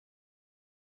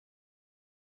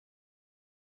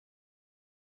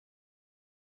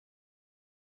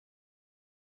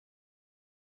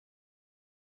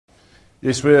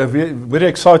Yes, we're very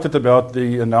excited about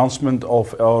the announcement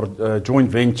of our joint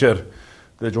venture,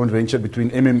 the joint venture between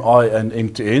MMI and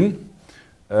MTN.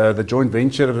 The joint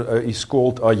venture is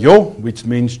called Ayo, which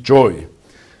means joy.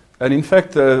 And in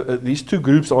fact, these two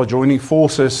groups are joining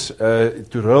forces to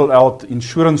roll out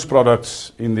insurance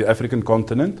products in the African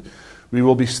continent. We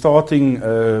will be starting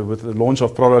with the launch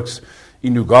of products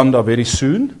in Uganda very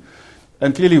soon.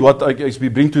 And clearly what I guess we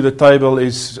bring to the table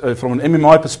is, from an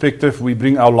MMI perspective, we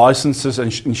bring our licenses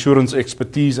and insurance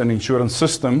expertise and insurance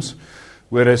systems,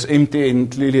 whereas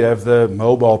MTN clearly have the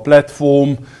mobile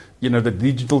platform, the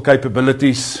digital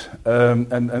capabilities,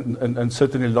 and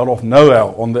certainly a lot of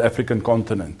know-how on the African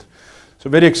continent. So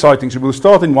very exciting. So we'll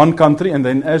start in one country, and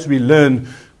then as we learn,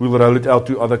 we'll roll it out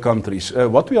to other countries.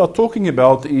 What we are talking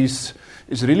about is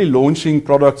really launching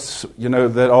products,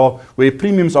 that are where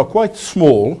premiums are quite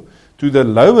small, to the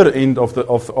lower end of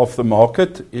the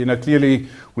market, clearly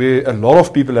where a lot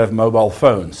of people have mobile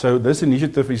phones. So this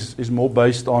initiative is more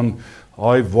based on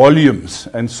high volumes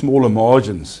and smaller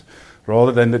margins,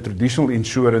 rather than the traditional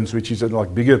insurance, which is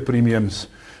like bigger premiums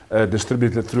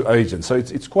distributed through agents. So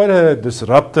it's quite a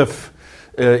disruptive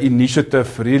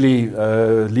initiative, really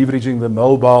leveraging the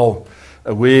mobile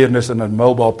awareness and the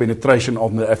mobile penetration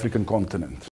on the African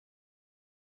continent.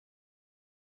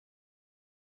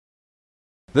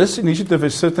 This initiative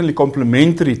is certainly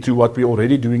complementary to what we're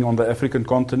already doing on the African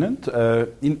continent.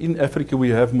 In Africa, we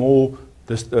have more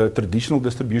traditional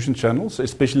distribution channels,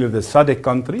 especially the SADC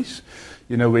countries,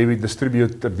 where we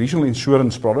distribute traditional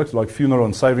insurance products like funeral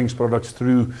and savings products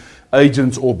through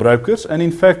agents or brokers. And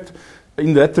in fact,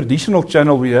 in that traditional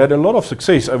channel, we had a lot of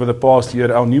success over the past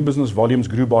year. Our new business volumes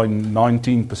grew by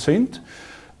 19%.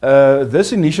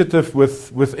 This initiative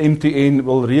with MTN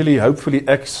will really hopefully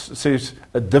access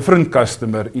a different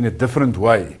customer in a different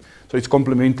way. So it's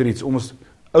complementary. It's almost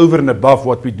over and above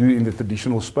what we do in the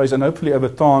traditional space, and hopefully over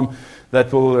time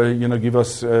that will give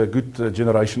us a good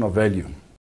generation of value.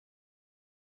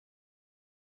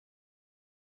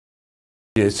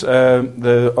 Yes,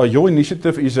 the Ayo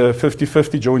initiative is a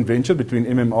 50-50 joint venture between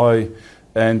MMI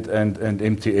and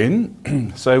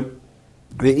MTN. So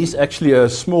there is actually a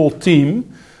small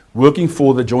team working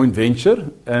for the joint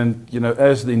venture, and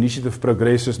as the initiative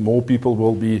progresses, more people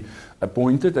will be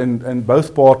appointed, and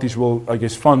both parties will, I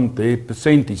guess, fund their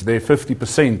percentage, their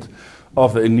 50%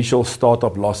 of the initial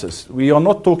startup losses. We are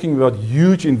not talking about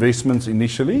huge investments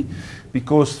initially,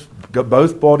 because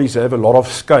both parties have a lot of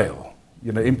scale.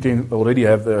 MTN already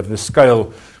have the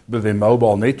scale with their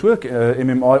mobile network.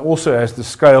 MMI also has the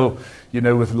scale,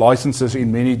 with licenses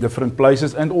in many different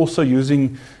places, and also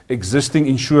using existing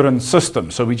insurance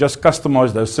systems. So we just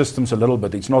customize those systems a little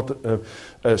bit. It's not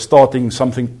starting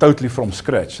something totally from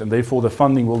scratch, and therefore the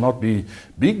funding will not be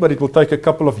big, but it will take a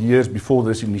couple of years before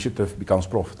this initiative becomes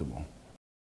profitable.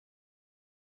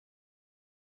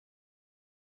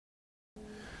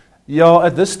 Yeah,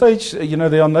 at this stage,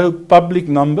 there are no public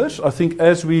numbers. I think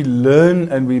as we learn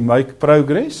and we make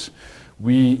progress,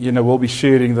 we will be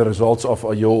sharing the results of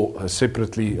Ayo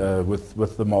separately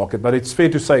with the market. But it's fair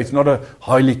to say it's not a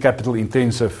highly capital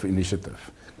intensive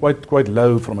initiative. Quite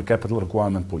low from a capital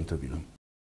requirement point of view.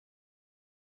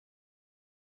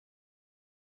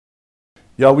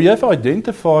 Yeah, we have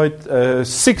identified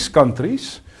 6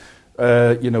 countries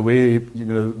where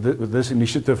this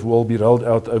initiative will be rolled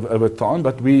out over time,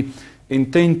 but we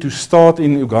intend to start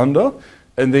in Uganda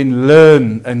and then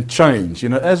learn and change.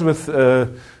 As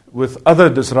with other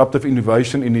disruptive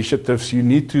innovation initiatives, you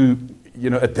need to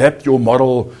adapt your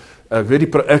model very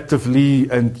proactively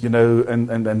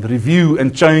and review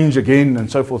and change again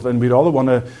and so forth. And we rather want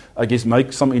to, I guess,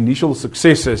 make some initial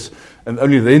successes and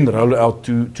only then roll out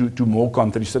to more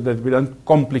countries, so that we don't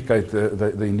complicate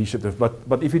the initiative.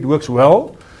 But if it works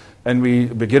well and we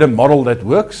get a model that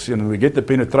works, we get the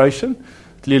penetration,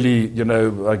 clearly,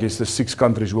 I guess the 6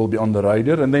 countries will be on the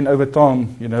radar, and then over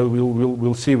time,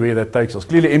 we'll see where that takes us.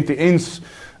 Clearly, MTN's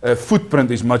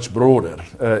footprint is much broader.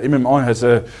 MMI has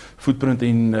a footprint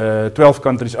in 12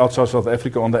 countries outside South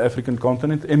Africa on the African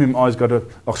continent.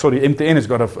 MTN has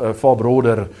got a far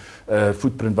broader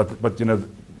footprint, but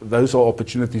those are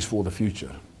opportunities for the future.